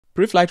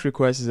Preflight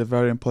request is a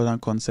very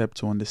important concept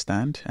to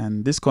understand,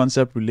 and this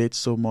concept relates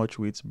so much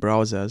with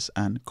browsers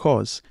and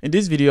CORS. In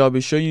this video, I'll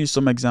be showing you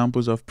some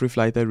examples of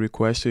preflighted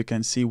requests so you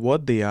can see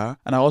what they are,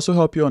 and I'll also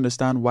help you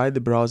understand why the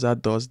browser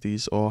does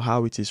this or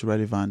how it is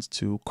relevant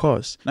to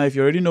CORS. Now, if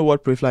you already know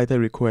what preflighted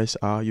requests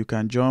are, you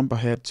can jump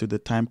ahead to the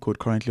time code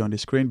currently on the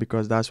screen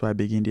because that's where I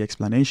begin the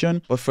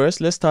explanation. But first,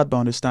 let's start by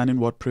understanding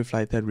what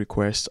preflighted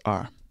requests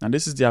are. And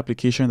this is the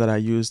application that I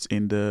used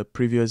in the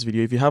previous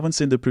video. If you haven't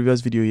seen the previous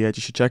video yet,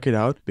 you should check it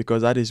out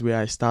because that is where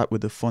I start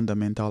with the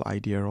fundamental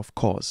idea of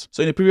CORS.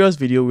 So in the previous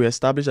video, we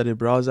established that the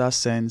browser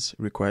sends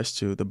requests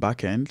to the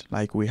backend.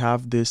 Like we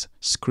have this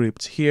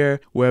script here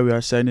where we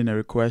are sending a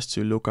request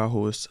to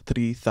localhost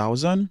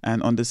 3000.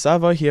 And on the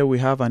server here, we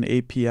have an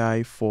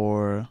API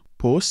for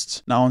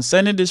posts. Now on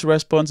sending this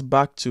response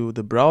back to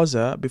the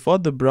browser, before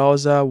the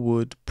browser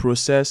would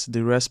process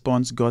the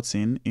response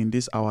gotten in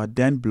this our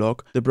then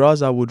block, the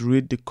browser would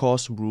read the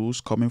CORS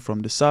rules coming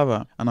from the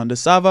server. And on the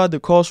server, the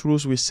CORS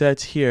rules we set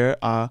here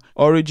are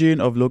origin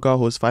of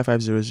localhost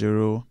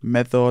 5500,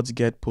 methods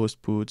get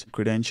post put,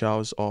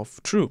 credentials of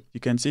true.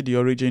 You can see the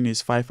origin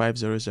is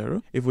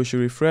 5500. If we should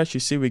refresh, you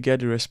see we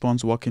get the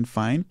response working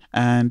fine.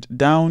 And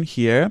down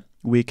here,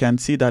 we can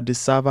see that the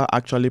server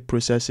actually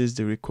processes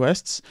the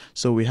requests.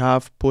 So we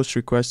have post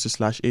request to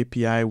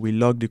 /API, we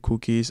log the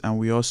cookies, and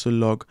we also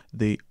log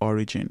the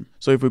origin.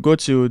 So if we go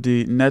to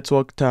the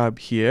network tab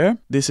here,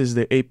 this is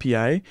the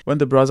API. When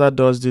the browser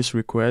does this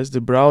request, the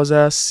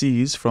browser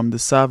sees from the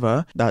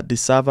server that the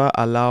server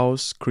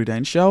allows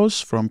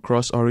credentials from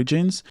cross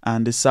origins,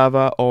 and the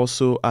server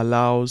also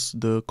allows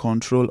the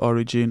control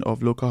origin of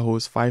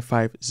localhost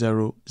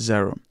 5500.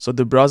 So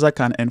the browser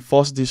can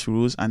enforce these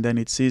rules, and then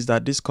it sees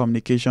that this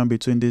communication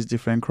between these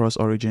different cross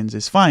origins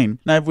is fine.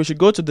 Now, if we should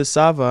go to the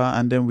server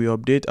and then we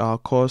update our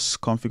CORS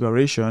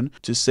configuration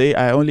to say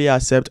I only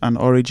accept an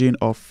origin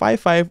of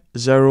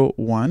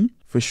 5501,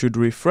 we should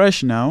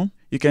refresh now.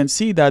 You can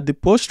see that the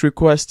post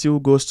request still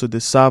goes to the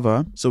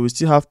server. So we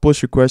still have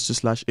post request to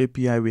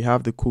 /API, we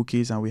have the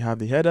cookies and we have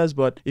the headers.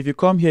 But if you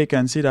come here, you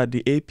can see that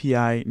the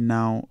API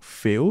now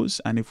fails.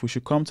 And if we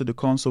should come to the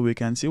console, we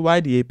can see why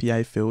the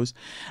API fails.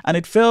 And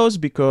it fails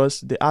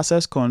because the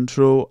access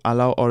control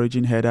allow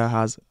origin header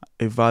has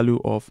a value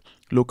of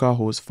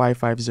localhost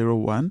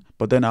 5501,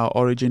 but then our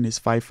origin is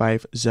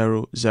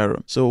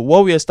 5500. So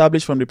what we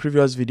established from the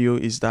previous video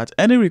is that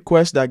any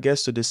request that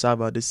gets to the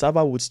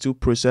server would still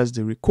process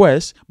the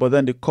request, but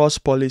then the CORS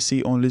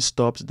policy only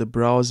stops the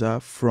browser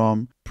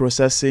from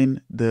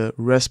processing the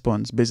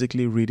response,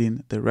 basically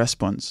reading the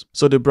response.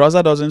 So the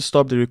browser doesn't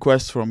stop the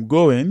request from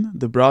going,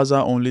 the browser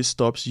only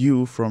stops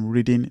you from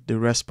reading the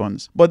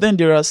response. But then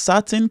there are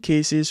certain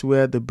cases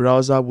where the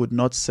browser would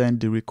not send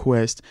the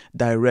request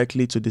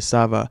directly to the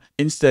server.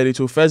 Instead, it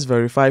will first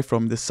verify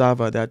from the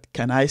server that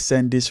can I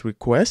send this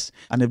request?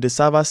 And if the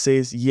server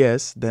says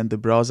yes, then the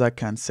browser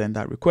can send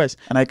that request.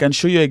 And I can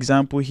show you an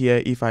example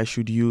here if I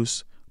should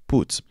use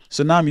put.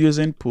 So now I'm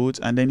using put,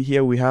 and then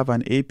here we have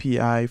an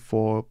API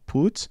for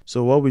put.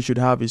 So what we should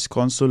have is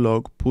console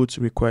log put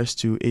request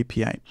to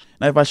API.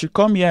 Now if I should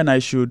come here and I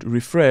should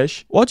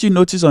refresh, what you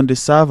notice on the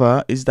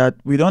server is that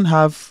we don't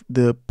have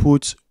the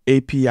put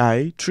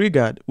API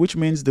triggered, which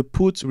means the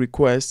put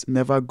request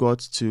never got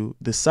to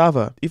the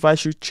server. If I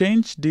should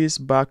change this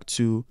back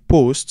to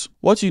post,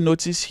 what you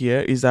notice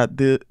here is that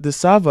the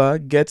server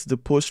gets the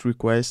post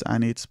request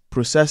and it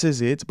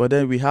processes it, but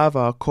then we have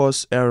our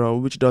CORS error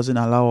which doesn't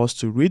allow us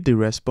to read the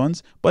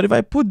response. But if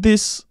I put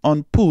this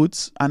on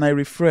put and I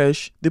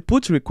refresh, the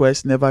put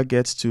request never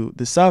gets to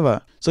the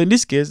server. So in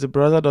this case, the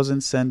browser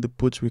doesn't send the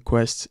put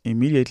request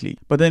immediately.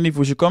 But then if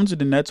we should come to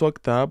the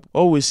network tab,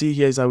 all we see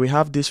here is that we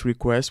have this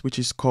request which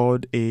is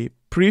called a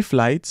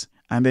pre-flight,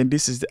 and then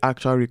this is the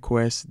actual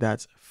request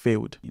that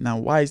failed. Now,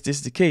 why is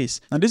this the case?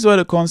 Now, this is where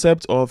the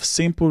concept of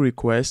simple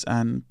requests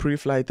and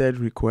pre-flighted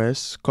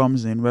requests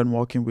comes in when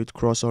working with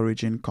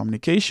cross-origin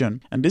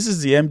communication. And this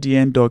is the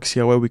MDN docs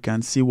here where we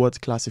can see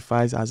what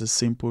classifies as a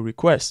simple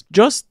request.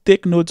 Just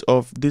take note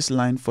of this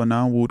line for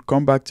now. We'll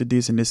come back to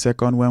this in a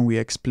second when we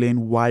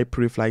explain why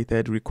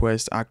pre-flighted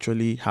requests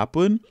actually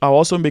happen. I'll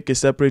also make a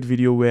separate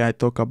video where I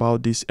talk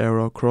about this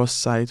error,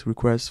 cross-site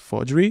request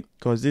forgery,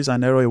 because this is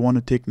an error you want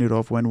to take note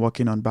of when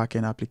working on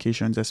backend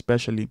applications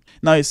especially.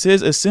 Now it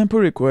says a simple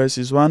request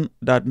is one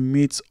that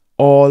meets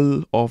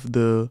all of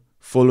the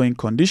following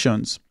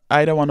conditions.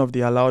 Either one of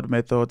the allowed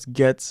methods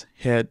get,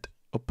 head,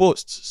 or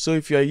post. So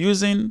if you are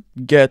using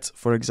get,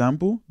 for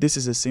example, this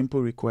is a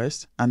simple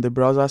request and the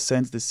browser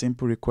sends the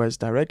simple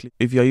request directly.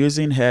 If you're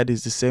using head,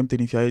 it's the same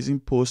thing. If you're using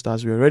post,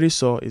 as we already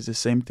saw, is the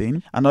same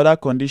thing. Another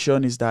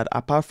condition is that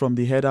apart from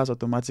the headers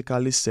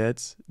automatically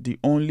set, the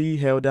only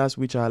headers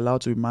which are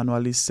allowed to be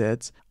manually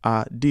set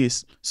are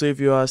this. So if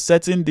you are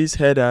setting these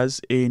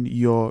headers in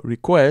your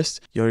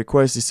request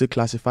is still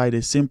classified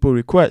a simple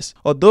request.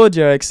 Although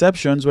there are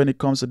exceptions when it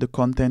comes to the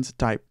content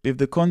type. If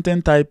the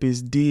content type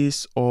is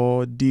this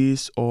or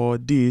this or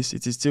this,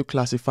 it is still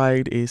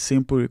classified a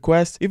simple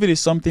request. If it is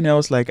something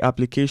else like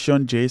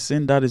application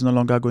JSON, that is no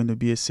longer going to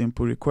be a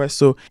simple request.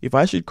 So if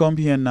I should come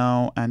here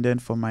now and then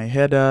for my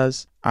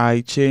headers,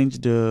 I change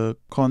the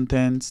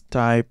content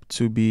type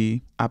to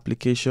be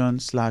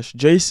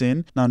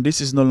application/JSON. Now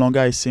this is no longer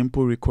a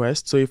simple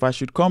request. So if I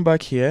should come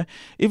back here,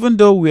 even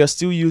though we are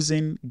still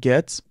using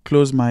get,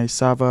 close my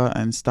server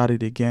and start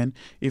it again.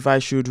 If I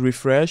should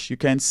refresh, you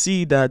can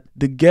see that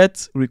the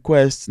get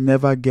request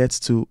never gets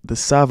to the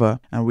server,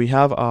 and we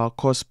have our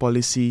CORS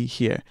policy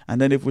here. And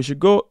then if we should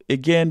go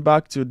again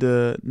back to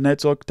the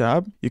network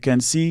tab, you can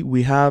see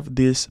we have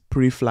this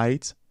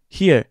pre-flight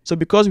here. So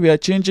because we are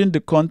changing the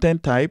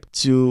content type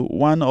to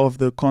one of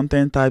the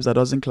content types that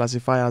doesn't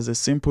classify as a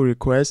simple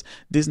request,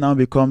 this now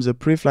becomes a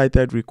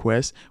pre-flighted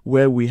request,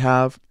 where we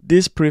have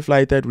this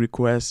pre-flighted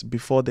request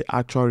before the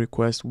actual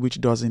request,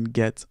 which doesn't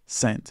get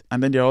sent.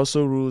 And then there are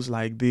also rules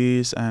like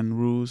this and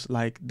rules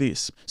like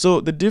this. So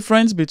the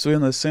difference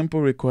between a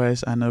simple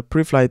request and a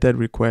pre-flighted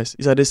request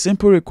is that the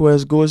simple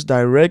request goes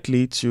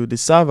directly to the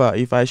server.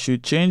 If I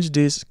should change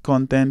this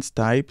content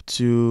type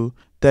to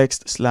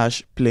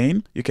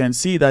text/plain, you can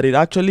see that it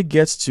actually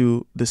gets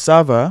to the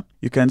server.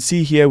 You can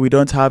see here we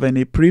don't have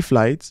any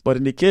pre-flights, but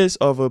in the case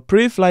of a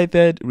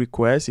pre-flighted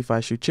request, if I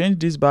should change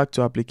this back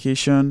to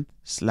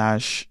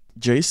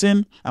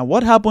application/JSON, and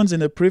what happens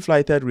in a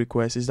pre-flighted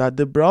request is that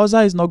the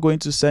browser is not going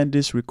to send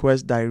this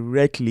request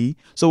directly.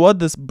 So what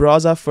this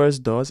browser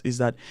first does is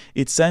that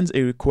it sends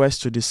a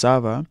request to the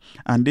server,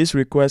 and this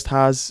request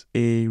has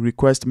a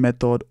request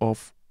method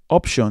of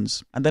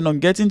options. And then on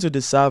getting to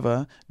the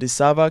server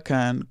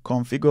can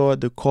configure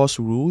the CORS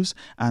rules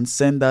and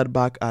send that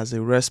back as a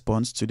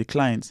response to the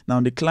client. Now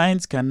the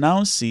client can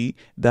now see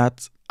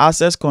that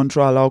access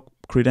control allow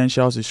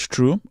credentials is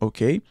true.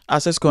 Okay,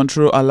 access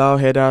control allow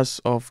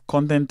headers of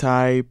content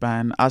type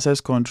and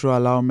access control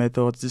allow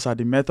methods. These are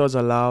the methods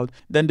allowed.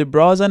 Then the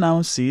browser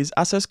now sees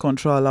access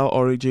control allow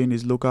origin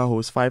is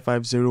localhost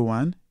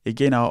 5501.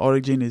 Again, our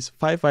origin is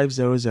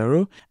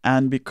 5500,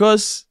 and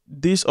because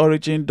this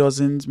origin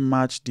doesn't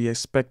match the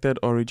expected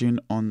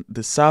origin on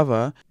the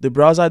server, the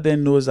browser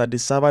then knows that the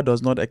server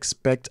does not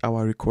expect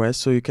our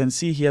request. So you can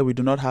see here we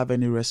do not have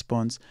any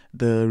response.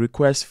 The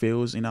request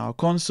fails. In our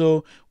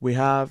console, we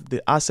have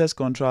the access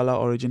controller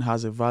origin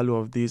has a value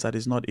of this that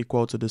is not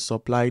equal to the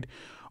supplied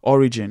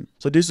origin.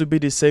 So this would be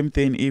the same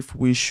thing if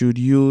we should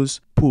use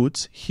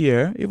put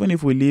here, even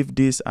if we leave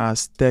this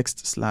as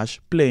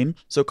text/plain.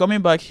 So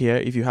coming back here,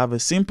 if you have a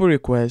simple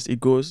request,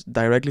 it goes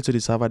directly to the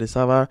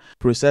server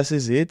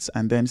processes it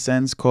and then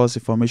sends CORS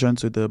information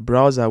to the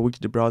browser, which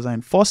the browser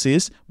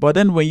enforces. But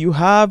then when you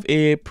have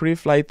a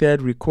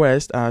pre-flighted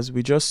request, as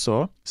we just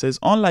saw, it says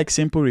unlike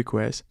simple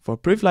requests, for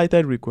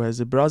pre-flighted requests,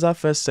 the browser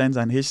first sends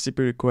an HTTP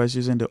request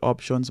using the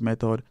options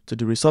method to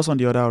the resource on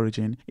the other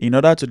origin in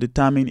order to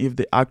determine if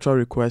the actual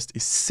request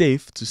is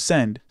safe to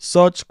send.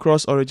 Such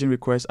cross-origin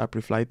requests are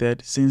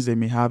pre-flighted since they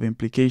may have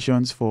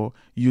implications for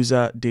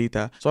user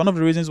data. So one of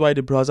the reasons why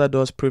the browser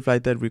does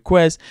pre-flighted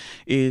requests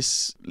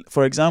is,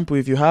 for example,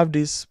 if you have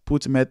this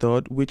put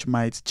method which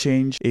might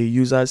change a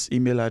user's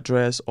email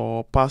address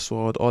or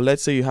password, or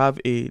let's say you have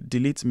a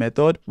delete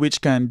method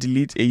which can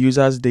delete a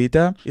user's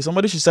data. If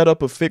somebody should set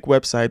up a fake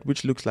website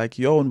which looks like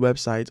your own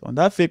website, on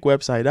that fake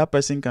website that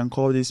person can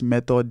call this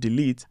method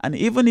delete, and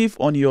even if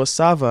on your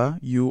server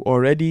you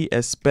already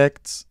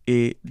expect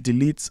a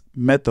delete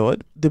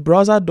method, the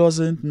browser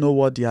doesn't know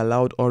what the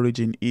allowed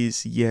origin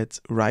is yet,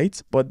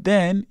 right? But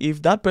then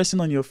if that person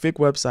on your fake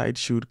website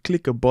should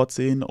click a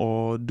button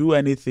or do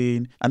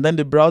anything, and then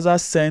the browser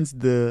sends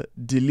the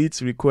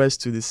delete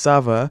request to the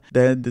server,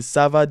 then the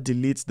server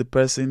deletes the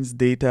person's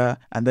data,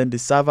 and then the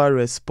server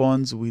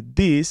responds with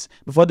this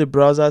before the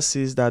browser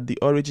sees that the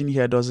origin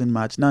here doesn't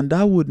match. Now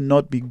that would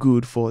not be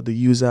good for the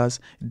user's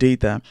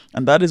data,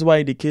 and that is why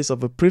in the case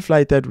of a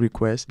pre-flighted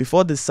request,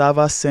 before the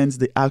server sends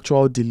the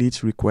actual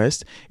delete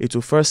request, it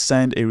will first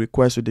send a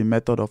request with the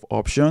method of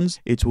options.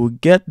 It will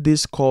get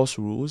these CORS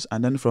rules,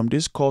 and then from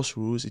these CORS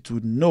rules it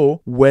would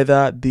know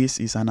whether this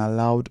is an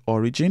allowed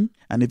origin,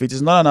 and if it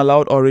is not an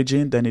allowed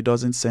origin, then it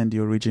doesn't send the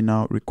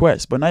original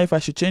request. But now if I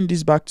should change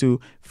this back to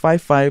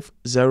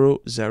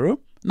 5500,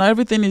 now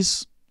everything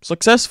is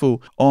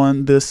successful.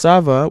 On the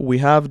server, we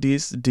have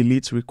this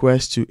delete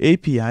request to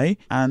API,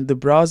 and the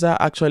browser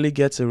actually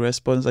gets a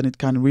response and it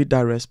can read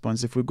that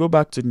response. If we go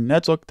back to the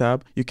network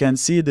tab, you can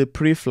see the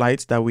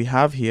pre-flight that we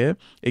have here.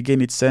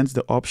 Again, it sends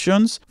the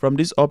options. From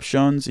these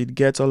options, it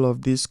gets all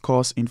of this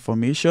CORS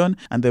information,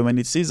 and then when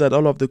it sees that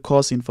all of the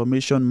CORS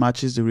information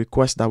matches the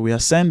request that we are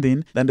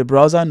sending, then the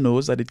browser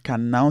knows that it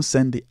can now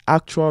send the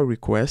actual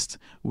request,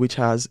 which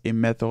has a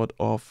method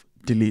of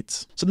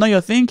delete. So now you're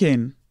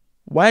thinking,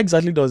 why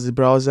exactly does the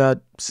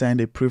browser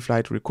send a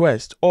pre-flight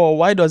request? Or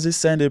why does it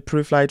send a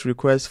pre-flight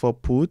request for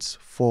put,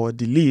 for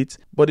delete,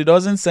 but it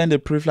doesn't send a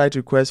pre-flight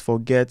request for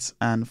get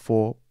and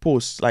for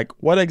post? Like,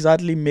 what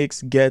exactly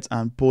makes get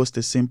and post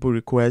a simple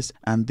request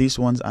and these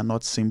ones are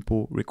not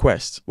simple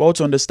requests? Well,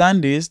 to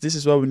understand this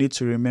is where we need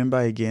to remember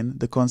again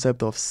the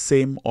concept of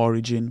same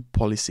origin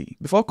policy.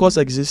 Before CORS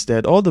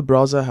existed, all the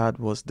browser had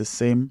was the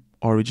same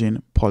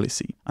origin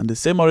policy, and the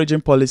same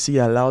origin policy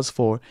allows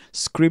for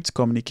script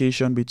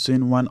communication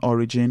between one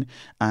origin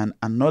and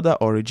another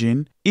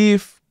origin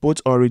if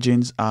both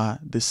origins are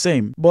the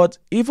same. But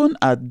even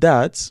at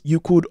that, you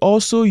could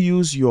also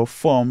use your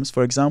forms.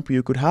 For example,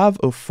 you could have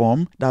a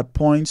form that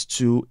points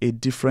to a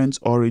different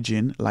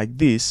origin like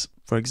this.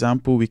 For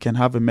example, we can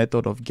have a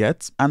method of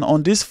get, and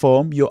on this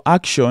form, your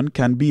action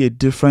can be a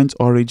different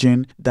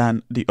origin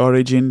than the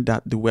origin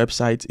that the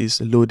website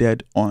is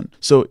loaded on.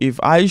 So if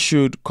I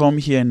should come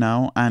here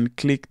now and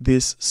click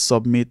this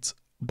submit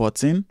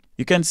button,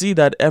 you can see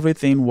that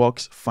everything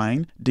works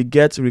fine. The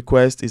get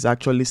request is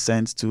actually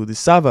sent to the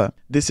server.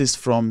 This is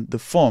from the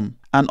form.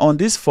 And on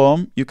this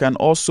form, you can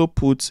also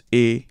put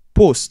a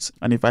post.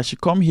 And if I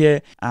should come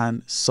here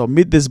and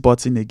submit this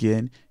button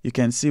again, you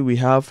can see we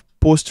have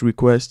post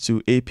request to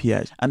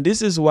API. And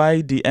this is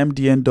why the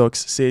MDN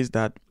docs says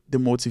that the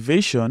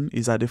motivation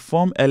is that the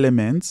form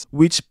elements,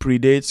 which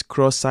predates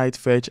cross-site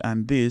fetch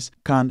and this,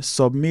 can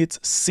submit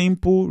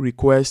simple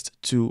requests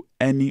to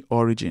any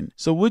origin.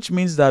 So which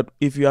means that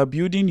if you are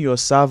building your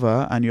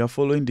server and you are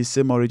following the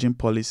same origin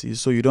policy,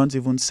 so you don't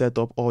even set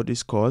up all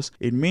these CORS,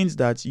 it means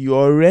that you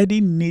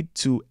already need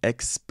to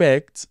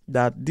expect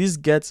that this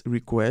GET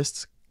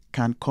request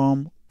can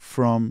come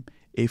from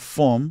a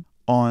form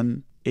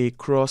on a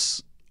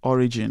cross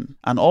origin.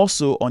 And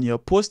also on your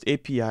post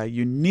API,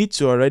 you need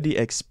to already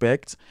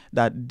expect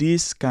that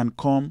this can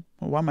come,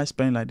 why am I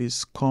spelling like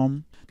this?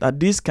 That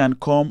this can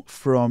come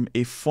from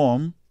a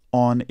form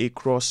on a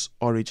cross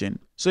origin.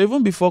 So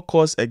even before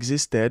CORS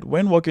existed,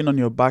 when working on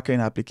your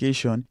backend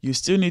application, you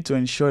still need to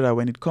ensure that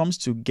when it comes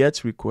to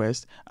GET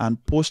request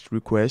and POST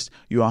request,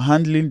 you are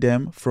handling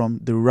them from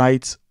the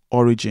right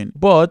origin.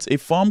 But a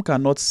form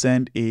cannot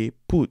send a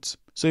PUT.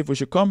 So if we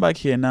should come back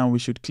here now, we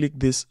should click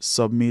this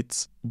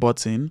submit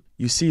button.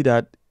 You see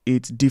that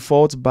it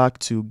defaults back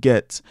to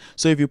GET.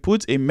 So if you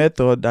put a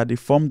method that the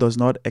form does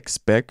not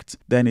expect,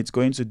 then it's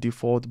going to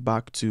default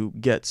back to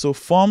GET. So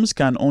forms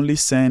can only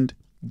send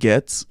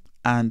GET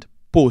and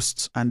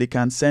POST, and they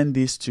can send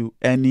this to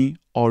any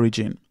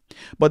origin.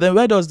 But then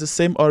where does the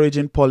same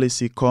origin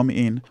policy come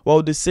in?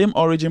 Well, the same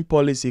origin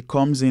policy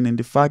comes in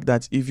the fact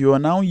that if you are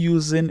now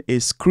using a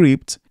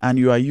script and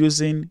you are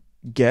using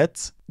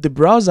GET, the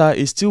browser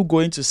is still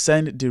going to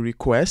send the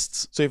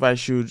requests. So if I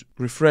should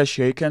refresh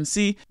here, you can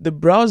see the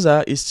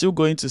browser is still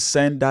going to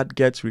send that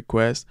GET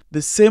request.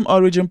 The same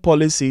origin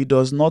policy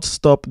does not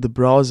stop the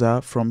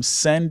browser from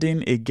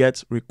sending a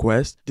GET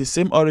request. The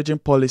same origin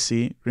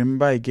policy,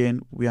 remember again,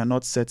 we are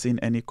not setting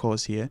any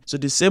CORS here. So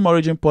the same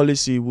origin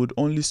policy would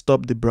only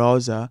stop the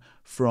browser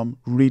from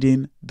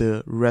reading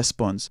the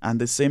response,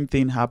 and the same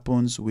thing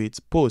happens with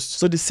POST.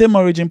 So the same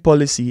origin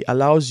policy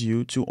allows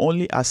you to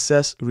only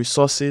access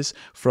resources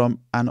from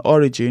an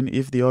origin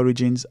if the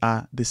origins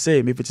are the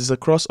same. If it is a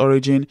cross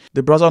origin,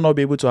 the browser will not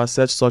be able to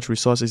access such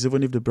resources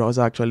even if the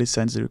browser actually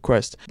sends the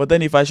request. But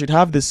then if I should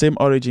have the same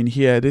origin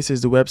here, this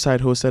is the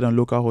website hosted on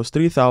localhost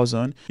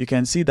 3000, you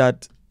can see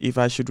that if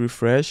I should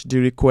refresh, the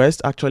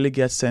request actually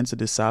gets sent to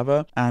the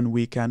server and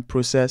we can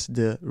process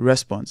the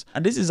response.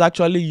 And this is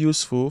actually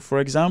useful. For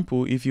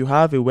example, if you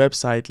have a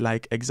website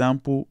like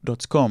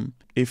example.com,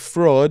 a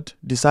fraud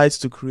decides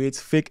to create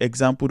fake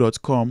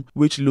example.com,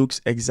 which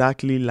looks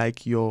exactly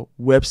like your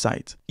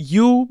website.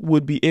 You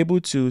would be able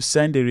to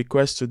send a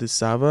request to the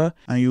server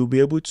and you'll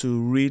be able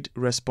to read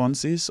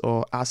responses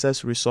or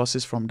access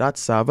resources from that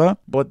server.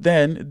 But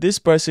then this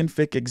person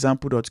fake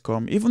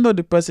example.com, even though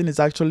the person is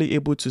actually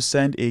able to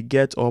send a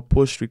GET or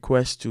POST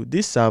request to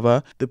this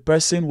server, the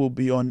person will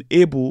be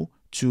unable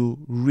to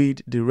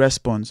read the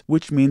response,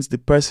 which means the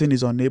person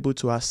is unable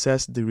to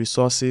access the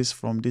resources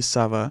from this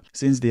server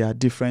since they are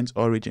different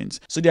origins.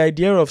 So the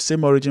idea of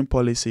same origin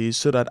policy is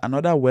so that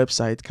another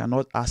website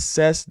cannot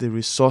access the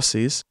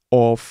resources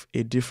of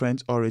a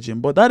different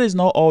origin. But that is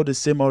not all the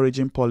same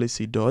origin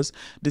policy does.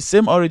 The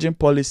same origin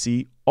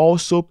policy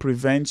also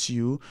prevents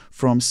you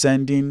from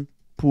sending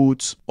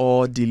put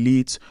or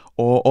delete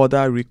or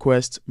other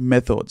request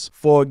methods.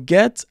 For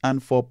GET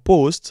and for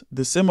POST,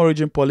 the same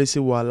origin policy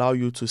will allow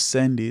you to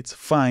send it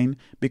fine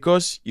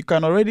because you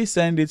can already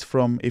send it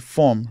from a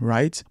form,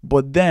 right?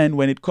 But then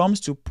when it comes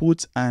to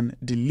put and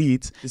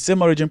delete, the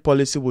same origin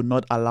policy would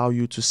not allow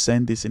you to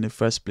send this in the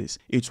first place.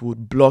 It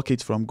would block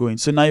it from going.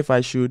 So now if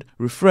I should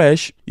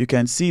refresh, you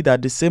can see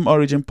that the same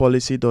origin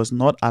policy does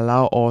not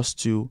allow us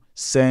to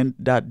send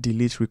that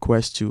delete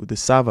request to the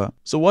server.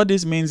 So what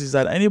this means is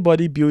that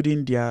anybody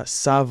building their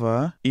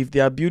server, if they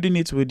are building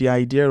it with the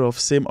idea of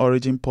same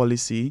origin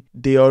policy,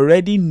 they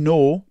already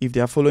know, if they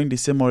are following the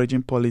same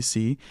origin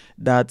policy,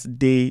 that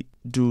they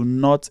do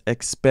not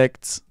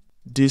expect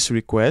this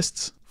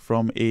request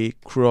from a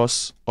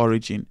cross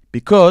origin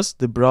because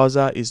the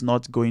browser is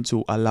not going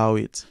to allow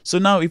it. So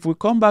now if we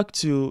come back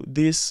to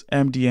this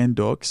MDN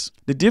docs,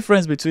 the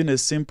difference between a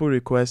simple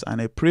request and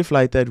a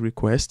preflighted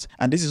request,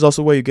 and this is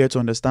also where you get to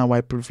understand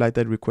why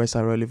preflighted requests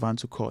are relevant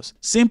to CORS.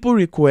 Simple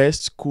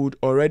requests could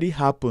already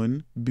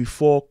happen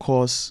before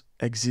CORS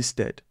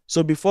existed.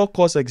 So before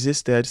CORS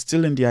existed,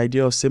 still in the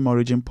idea of same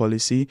origin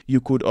policy,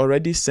 you could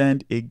already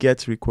send a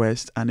GET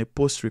request and a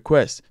POST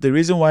request. The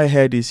reason why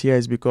head is here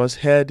is because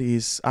head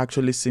is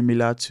actually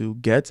similar to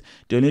GET.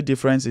 The only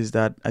difference is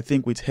that I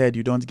think with head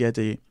you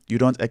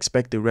don't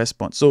expect a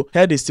response. So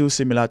head is still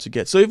similar to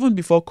GET. So even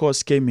before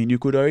CORS came in, you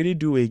could already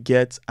do a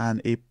GET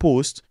and a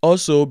POST.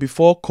 Also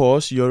before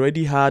CORS, you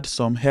already had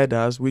some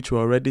headers which were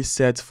already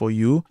set for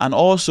you. And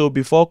also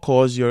before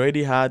CORS, you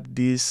already had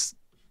these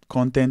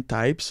content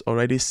types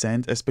already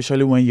sent,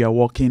 especially when you are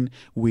working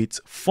with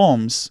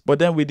forms. But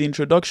then with the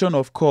introduction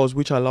of CORS,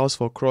 which allows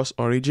for cross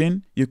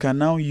origin, you can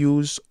now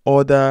use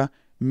other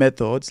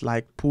methods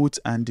like put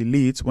and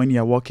delete when you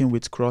are working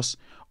with cross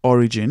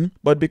origin.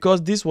 But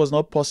because this was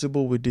not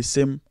possible with the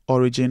same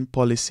origin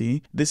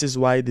policy, this is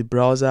why the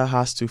browser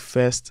has to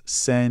first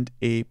send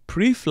a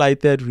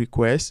pre-flighted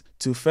request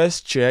to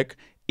first check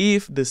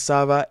if the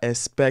server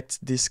expects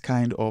this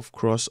kind of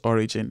cross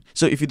origin.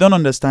 So if you don't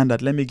understand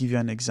that, let me give you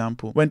an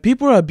example. When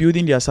people are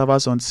building their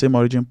servers on same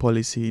origin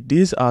policy,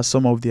 these are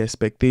some of the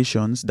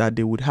expectations that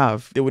they would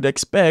have. They would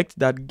expect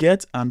that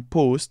GET and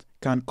POST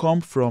can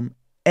come from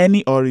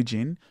any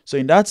origin. So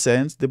in that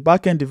sense, the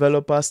backend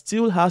developer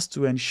still has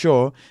to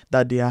ensure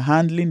that they are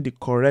handling the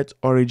correct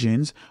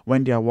origins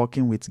when they are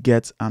working with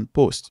GET and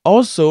POST.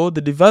 Also,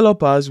 the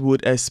developers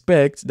would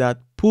expect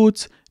that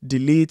put,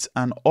 delete,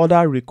 and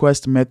other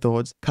request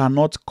methods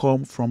cannot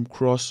come from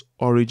cross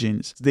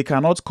origins. They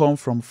cannot come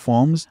from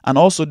forms, and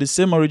also the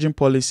same origin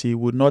policy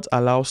would not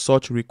allow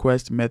such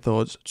request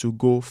methods to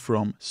go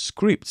from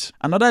scripts.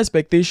 Another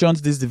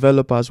expectations these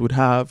developers would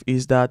have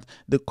is that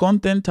the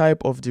content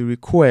type of the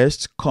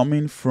request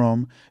coming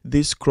from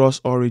these cross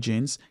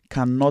origins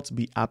cannot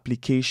be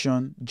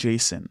application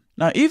JSON.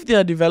 Now, if they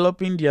are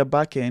developing their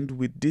backend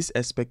with these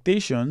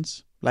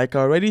expectations, like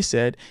I already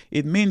said,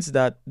 it means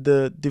that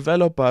the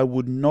developer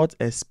would not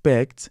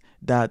expect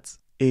that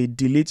a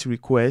delete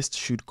request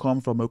should come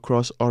from a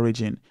cross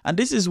origin. And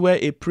this is where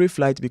a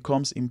preflight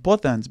becomes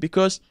important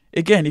because,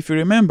 again, if you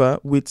remember,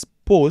 with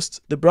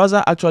POST, the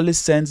browser actually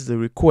sends the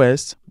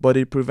request, but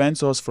it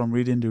prevents us from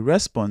reading the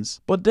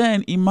response. But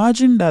then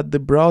imagine that the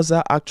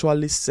browser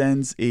actually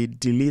sends a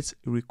delete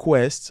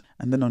request,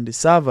 and then on the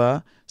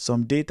server,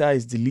 some data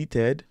is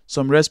deleted,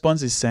 some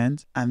response is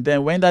sent, and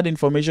then when that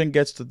information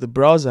gets to the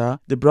browser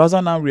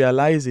now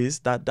realizes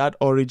that that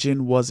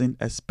origin wasn't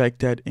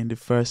expected in the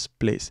first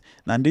place.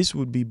 Now this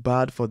would be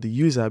bad for the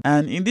user,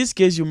 and in this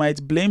case you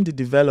might blame the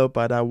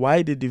developer that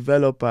why the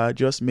developer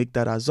just make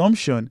that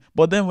assumption.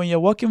 But then when you're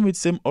working with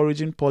same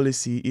origin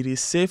policy, it is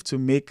safe to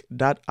make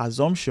that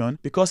assumption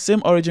because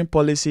same origin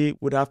policy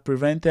would have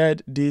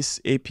prevented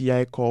this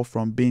API call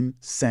from being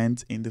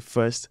sent in the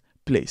first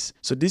place.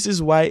 So this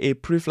is why a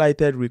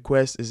preflighted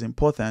request is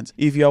important.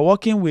 If you are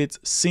working with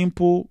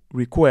simple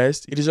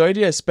requests, it is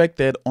already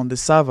expected on the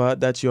server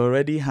that you're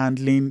already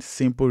handling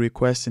simple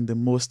requests in the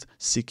most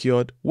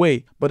secured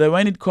way. But then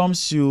when it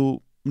comes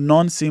to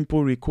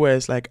non-simple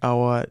requests like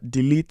our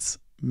delete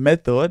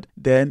method,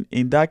 then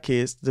in that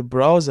case, the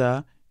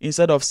browser,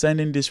 instead of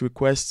sending this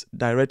request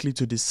directly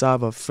to the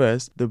server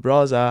first, the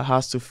browser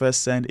has to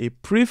first send a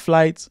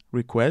pre-flight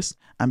request.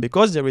 And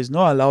because there is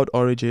no allowed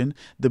origin,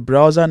 the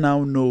browser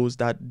now knows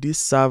that this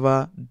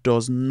server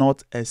does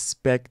not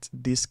expect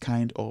this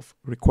kind of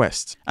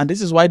request. And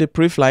this is why the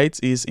pre-flight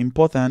is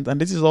important.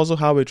 And this is also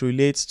how it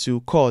relates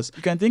to CORS.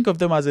 You can think of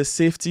them as a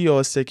safety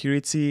or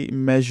security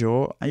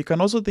measure. And you can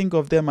also think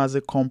of them as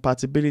a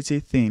compatibility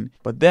thing.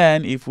 But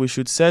then if we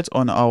should set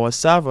on our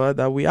server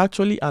that we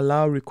actually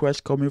allow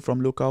requests coming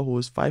from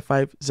localhost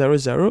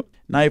 5500,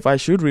 now if I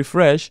should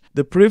refresh,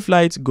 the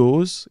preflight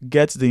goes,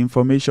 gets the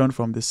information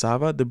from the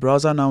server. The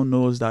browser now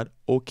knows that,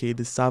 okay,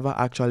 the server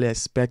actually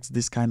expects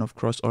this kind of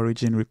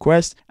cross-origin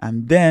request,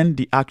 and then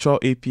the actual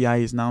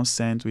API is now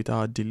sent with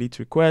our delete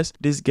request.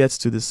 This gets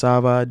to the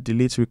server,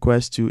 delete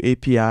request to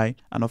API,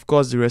 and of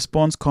course the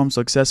response comes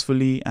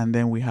successfully, and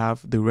then we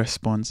have the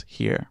response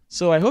here.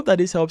 So I hope that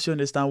this helps you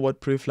understand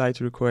what preflight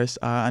requests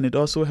are, and it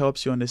also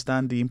helps you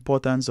understand the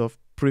importance of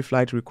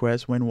pre-flight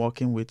requests when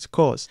working with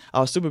CORS.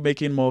 I'll still be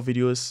making more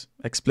videos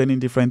explaining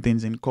different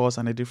things in CORS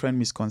and the different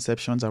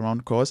misconceptions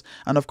around CORS.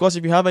 And of course,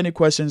 if you have any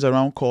questions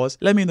around CORS,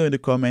 let me know in the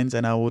comments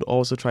and I would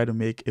also try to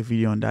make a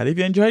video on that. If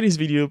you enjoyed this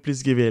video,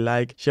 please give it a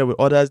like, share with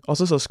others.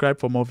 Also subscribe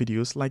for more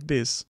videos like this.